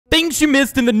things you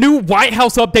missed in the new White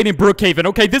House update in Brookhaven.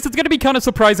 Okay, this is going to be kind of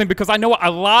surprising because I know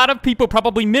a lot of people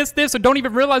probably missed this or don't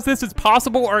even realize this is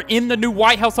possible or in the new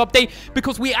White House update,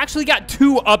 because we actually got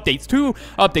two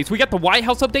updates. We got the White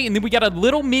House update, and then we got a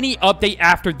little mini update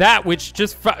after that, which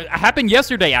just happened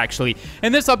yesterday, actually.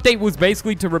 And this update was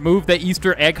basically to remove the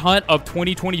Easter egg hunt of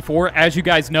 2024. As you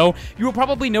guys know, you will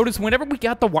probably notice whenever we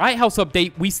got the White House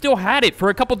update, we still had it for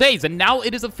a couple days, and now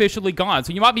it is officially gone.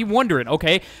 So you might be wondering,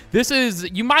 okay,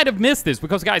 you might have missed this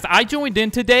because, guys, I joined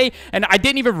in today and I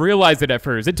didn't even realize it at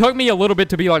first. It took me a little bit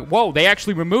to be like, whoa, they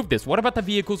actually removed this. What about the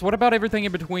vehicles? What about everything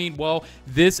in between? Well,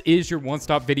 this is your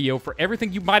one-stop video for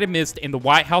everything you might have missed in the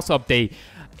White House update.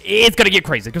 It's gonna get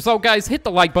crazy. So, guys, hit the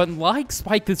like button,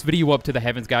 spike this video up to the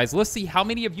heavens, guys. Let's see how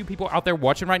many of you people out there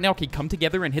watching right now can come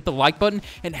together and hit the like button,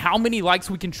 and how many likes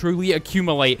we can truly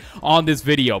accumulate on this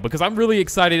video, because I'm really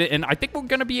excited, and I think we're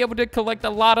gonna be able to collect a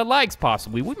lot of likes,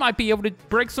 possibly. We might be able to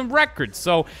break some records.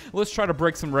 So let's try to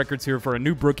break some records here for a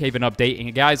new Brookhaven update.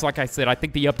 And, guys, like I said, I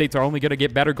think the updates are only gonna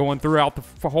get better going throughout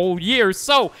the whole year.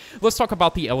 So let's talk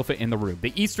about the elephant in the room.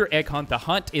 The Easter egg hunt. The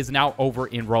hunt is now over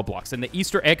in Roblox, and the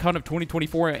Easter egg hunt of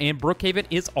 2024 in Brookhaven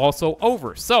is also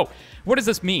over. So what does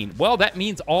this mean? Well, that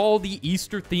means all the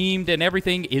Easter themed and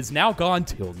everything is now gone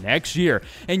till next year.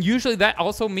 And usually that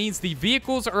also means the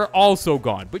vehicles are also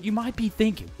gone. But you might be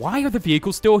thinking, why are the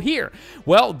vehicles still here?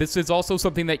 Well, this is also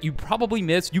something that you probably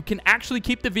missed. You can actually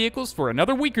keep the vehicles for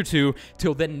another week or two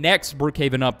till the next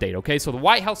Brookhaven update. Okay, so the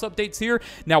White House update's here.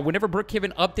 Now, whenever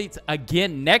Brookhaven updates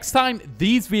again next time,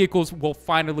 these vehicles will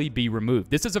finally be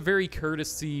removed. This is a very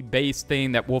courtesy-based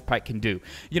thing that Wolfpack can do.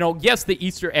 You know, yes, the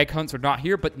Easter egg hunts are not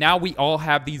here, but now we all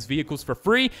have these vehicles for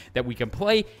free that we can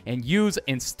play and use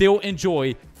and still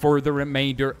enjoy for the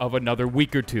remainder of another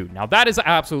week or two. Now, that is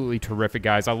absolutely terrific,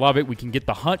 guys. I love it. We can get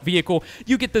the hunt vehicle.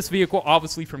 You get this vehicle,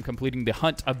 obviously, from completing the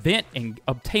hunt event and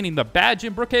obtaining the badge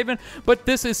in Brookhaven, but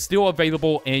this is still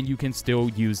available, and you can still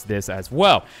use this as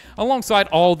well, alongside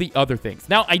all the other things.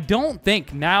 Now, I don't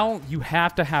think now you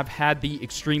have to have had the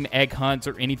extreme egg hunts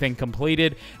or anything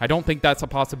completed. I don't think that's a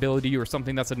possibility or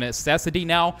something that's a necessity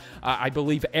now. I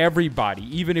believe everybody,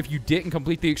 even if you didn't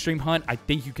complete the extreme hunt, I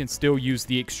think you can still use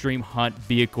the extreme hunt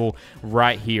vehicle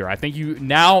right here. I think you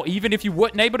now, even if you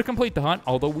weren't able to complete the hunt,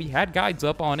 although we had guides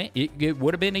up on it, it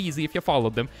would have been easy if you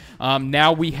followed them.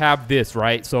 Now we have this,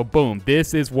 right? So boom,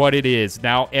 this is what it is.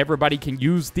 Now everybody can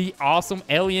use the awesome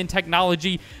alien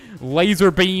technology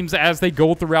laser beams as they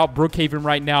go throughout Brookhaven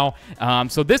right now.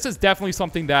 So this is definitely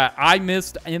something that I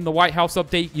missed in the White House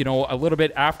update. You know, a little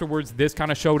bit afterwards, this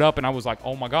kind of showed up, and I was like,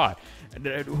 oh my god,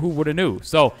 who would have knew?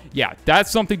 So yeah, that's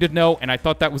something to know, and I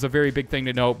thought that was a very big thing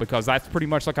to know, because that's pretty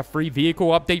much like a free vehicle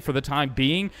update for the time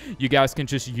being. You guys can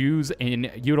just use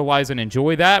and utilize and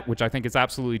enjoy that, which I think is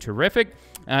absolutely terrific.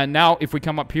 And now if we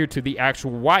come up here to the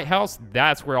actual White House,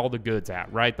 that's where all the goods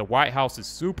at, right? The White House is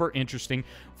super interesting,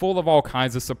 full of all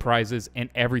kinds of surprises and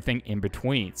everything in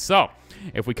between. So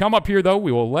if we come up here, though,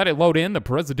 we will let it load in. The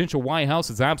presidential White House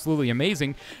is absolutely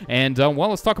amazing. And, well,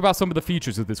 let's talk about some of the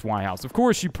features of this White House. Of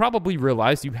course, you probably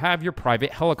realize you have your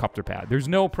private helicopter pad. There's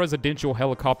no presidential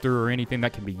helicopter or anything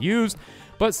that can be used,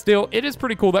 but still, it is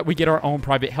pretty cool that we get our own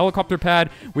private helicopter pad.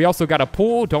 We also got a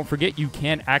pool. Don't forget, you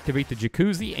can activate the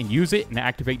jacuzzi and use it and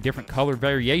activate different color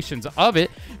variations of it.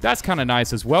 That's kind of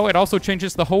nice as well. It also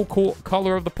changes the whole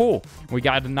color of the pool. We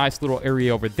got a nice little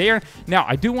area over there. Now,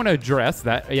 I do want to address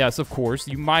that, yes, of course,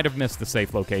 you might have missed the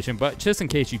safe location, but just in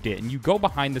case you didn't, you go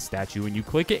behind the statue and you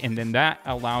click it, and then that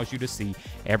allows you to see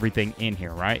everything in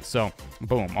here, right? So,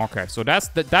 boom. Okay, so that's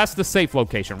the safe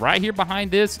location. Right here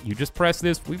behind this, you just press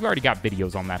this. We've already got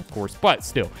videos on that, of course, but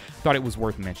still thought it was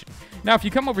worth mentioning. Now, if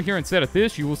you come over here instead of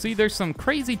this, you will see there's some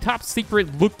crazy top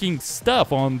secret looking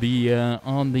stuff on the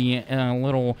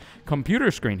little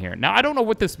computer screen here. Now, I don't know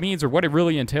what this means or what it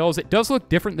really entails. It does look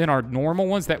different than our normal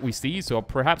ones that we see, so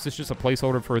perhaps it's just a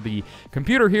placeholder for the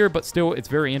computer here, but still, it's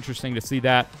very interesting to see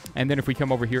that. And then if we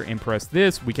come over here and press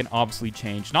this, we can obviously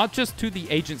change not just to the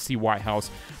agency White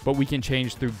House, but we can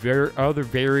change through other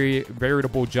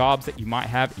veritable jobs that you might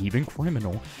have, even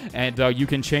criminal, and you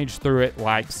can change through it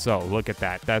like so. Look at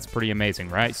that. That's pretty amazing,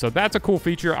 right? So that's a cool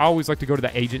feature. I always like to go to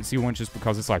the agency one just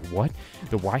because it's like, what?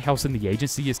 The White House and the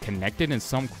agency is connected in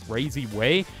some crazy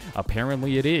way?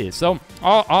 Apparently it is. So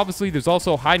obviously there's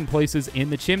also hiding places in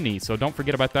the chimneys, so don't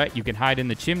forget about that. You can hide in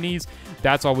the chimneys.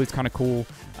 That's always kind of cool.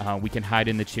 We can hide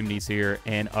in the chimneys here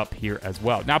and up here as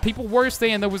well. Now, people were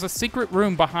saying there was a secret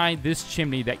room behind this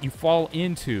chimney that you fall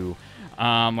into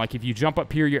Like if you jump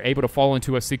up here, you're able to fall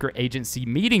into a secret agency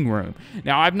meeting room.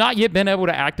 Now, I've not yet been able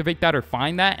to activate that or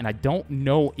find that, and I don't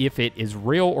know if it is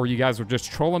real or you guys are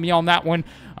just trolling me on that one.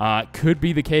 Could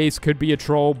be the case, could be a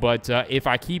troll, but if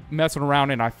I keep messing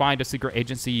around and I find a secret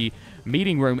agency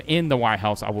meeting room in the White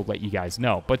House, I will let you guys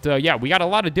know. But yeah, we got a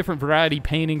lot of different variety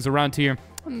paintings around here.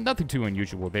 Nothing too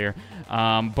unusual there.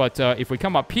 But if we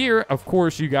come up here, of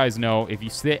course, you guys know if you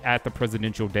sit at the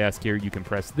presidential desk here, you can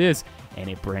press this, and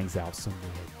it brings out some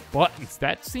red buttons.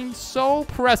 That seems so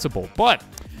pressable. But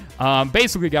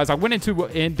basically, guys, I went into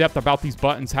in-depth about these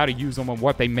buttons, how to use them, and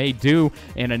what they may do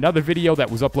in another video that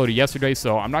was uploaded yesterday,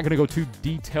 so I'm not going to go too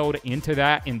detailed into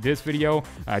that in this video,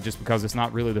 just because it's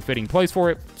not really the fitting place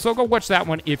for it. So go watch that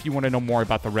one if you want to know more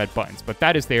about the red buttons, but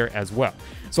that is there as well.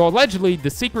 So allegedly, the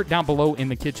secret down below in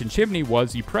the kitchen chimney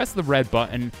was you press the red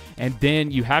button, and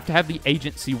then you have to have the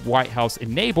agency White House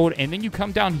enabled, and then you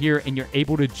come down here, and you're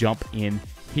able to jump in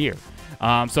here.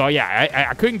 So yeah,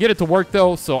 I couldn't get it to work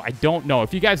though, so I don't know.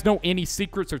 If you guys know any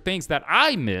secrets or things that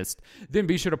I missed, then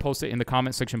be sure to post it in the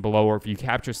comment section below, or if you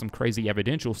capture some crazy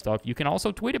evidential stuff, you can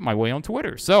also tweet it my way on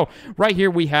Twitter. So right here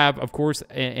we have, of course,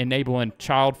 enabling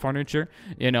child furniture.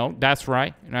 You know, that's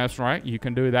right. You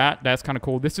can do that. That's kind of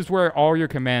cool. This is where all your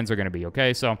commands are going to be,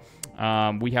 okay? So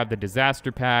we have the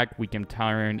disaster pack. We can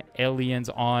turn aliens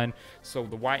on. So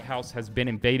the White House has been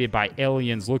invaded by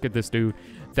aliens. Look at this, dude.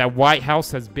 That White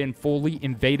House has been fully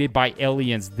invaded by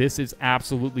aliens. This is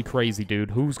absolutely crazy,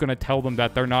 dude. Who's going to tell them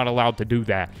that they're not allowed to do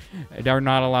that? They're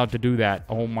not allowed to do that.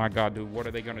 Oh, my God, dude. What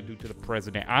are they going to do to the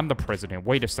president? I'm the president.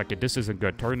 Wait a second. This isn't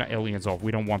good. Turn the aliens off.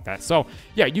 We don't want that. So,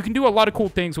 yeah, you can do a lot of cool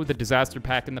things with the disaster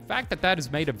pack. And the fact that that is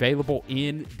made available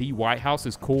in the White House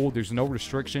is cool. There's no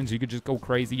restrictions. You could just go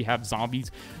crazy. You have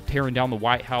zombies tearing down the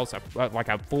White House. Like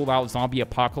a full-out zombie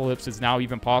apocalypse is now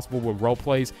even possible with role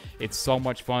plays. It's so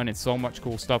much fun. It's so much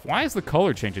cool stuff. Why is the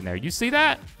color changing there? You see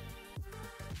that?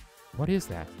 What is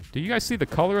that? Do you guys see the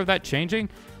color of that changing?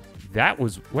 That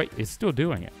was... Wait, it's still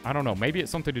doing it. I don't know. Maybe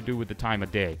it's something to do with the time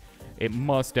of day. It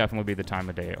must definitely be the time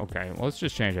of day. Okay, well, let's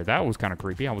just change it. That was kind of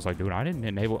creepy. I was like, dude, I didn't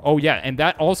enable... Oh, yeah, and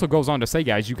that also goes on to say,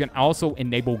 guys, you can also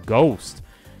enable Ghost.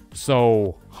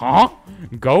 So, huh?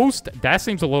 Ghost? That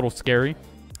seems a little scary.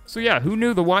 So, yeah, who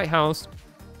knew the White House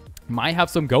might have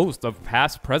some ghosts of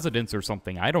past presidents or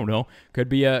something? I don't know. Could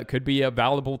be a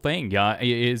valuable thing. Yeah, it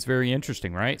is very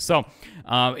interesting, right? So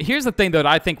here's the thing that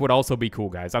I think would also be cool,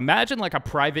 guys. Imagine like a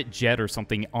private jet or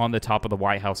something on the top of the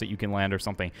White House that you can land or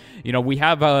something. You know, we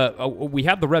have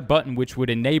the red button, which would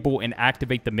enable and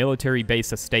activate the military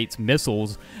base estates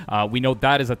missiles. We know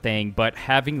that is a thing, but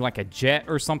having like a jet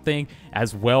or something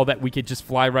as well that we could just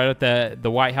fly right at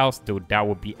the White House, dude, that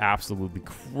would be absolutely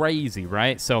crazy,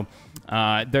 right? So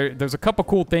there's a couple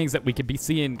cool things that we could be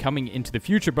seeing coming into the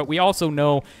future, but we also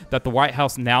know that the White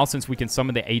House now, since we can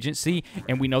summon the agency,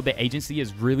 and we know the agency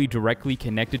is really directly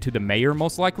connected to the mayor,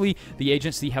 most likely, the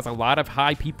agency has a lot of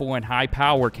high people and high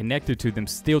power connected to them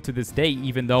still to this day,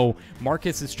 even though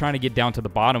Marcus is trying to get down to the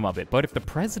bottom of it. But if the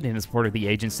president is part of the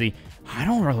agency, I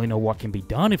don't really know what can be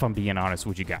done, if I'm being honest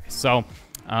with you guys. So,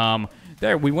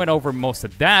 there, we went over most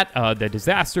of that. The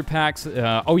disaster packs.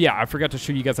 Oh, yeah, I forgot to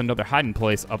show you guys another hiding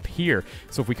place up here.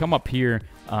 So if we come up here,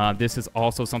 this is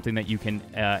also something that you can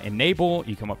enable.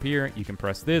 You come up here, you can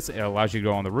press this. It allows you to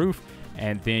go on the roof.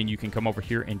 And then you can come over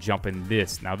here and jump in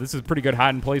this. Now, this is a pretty good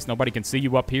hiding place. Nobody can see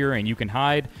you up here, and you can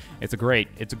hide. It's great.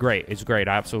 I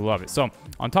absolutely love it. So,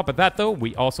 on top of that, though,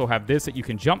 we also have this that you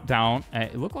can jump down.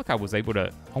 It looked like I was able to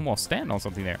almost stand on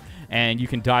something there. And you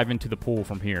can dive into the pool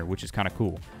from here, which is kind of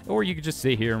cool. Or you can just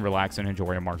sit here and relax and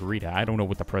enjoy a margarita. I don't know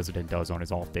what the president does on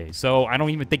his off day. So, I don't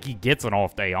even think he gets an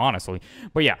off day, honestly.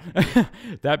 But, yeah,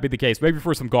 that'd be the case. Maybe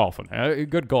for some golfing.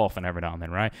 Good golfing every now and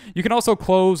then, right? You can also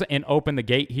close and open the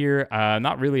gate here.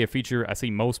 Not really a feature I see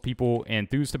most people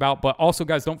enthused about, but also,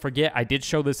 guys, don't forget, I did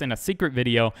show this in a secret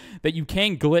video, that you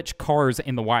can glitch cars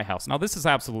in the White House. Now, this is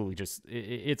absolutely just,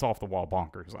 it's off the wall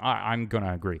bonkers. I'm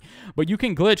gonna agree. But you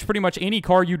can glitch pretty much any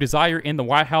car you desire in the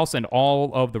White House and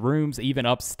all of the rooms, even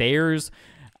upstairs.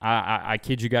 I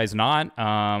kid you guys not.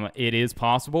 It is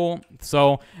possible.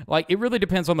 So, like, it really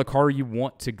depends on the car you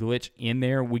want to glitch in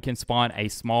there. We can spawn a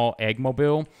small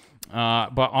eggmobile.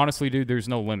 But honestly, dude, there's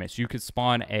no limits. You could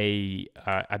spawn a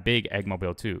big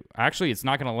eggmobile, too. Actually, it's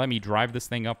not going to let me drive this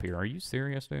thing up here. Are you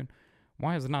serious, dude?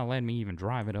 Why is it not letting me even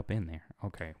drive it up in there?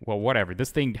 Okay, well, whatever.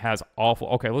 This thing has awful...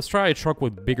 Okay, let's try a truck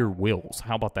with bigger wheels.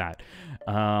 How about that?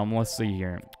 Let's see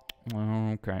here.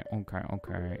 Okay.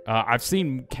 I've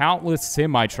seen countless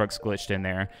semi-trucks glitched in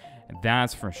there.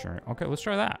 That's for sure. Okay, let's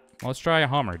try that. Let's try a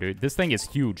Hummer, dude. This thing is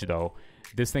huge, though.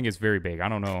 This thing is very big. I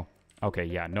don't know. Okay,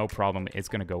 yeah, no problem. It's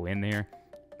going to go in there.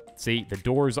 See, the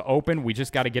door's open. We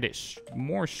just got to get it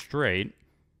more straight.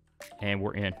 And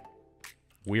we're in.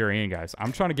 We are in, guys.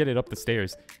 I'm trying to get it up the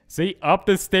stairs. See? Up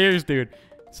the stairs, dude.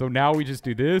 So now we just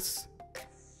do this.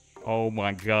 Oh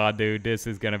my god, dude, this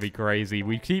is gonna be crazy.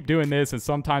 We keep doing this, and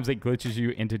sometimes it glitches you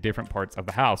into different parts of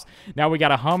the house. Now we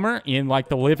got a Hummer in, like,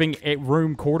 the living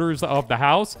room quarters of the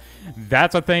house.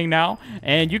 That's a thing now.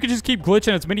 And you can just keep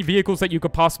glitching as many vehicles that you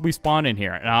could possibly spawn in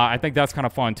here. I think that's kind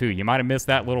of fun, too. You might have missed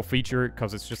that little feature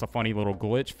because it's just a funny little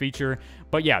glitch feature.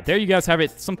 But yeah, there you guys have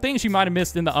it. Some things you might have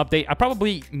missed in the update. I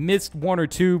probably missed one or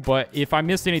two, but if I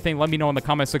missed anything, let me know in the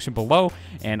comment section below,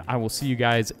 and I will see you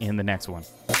guys in the next one.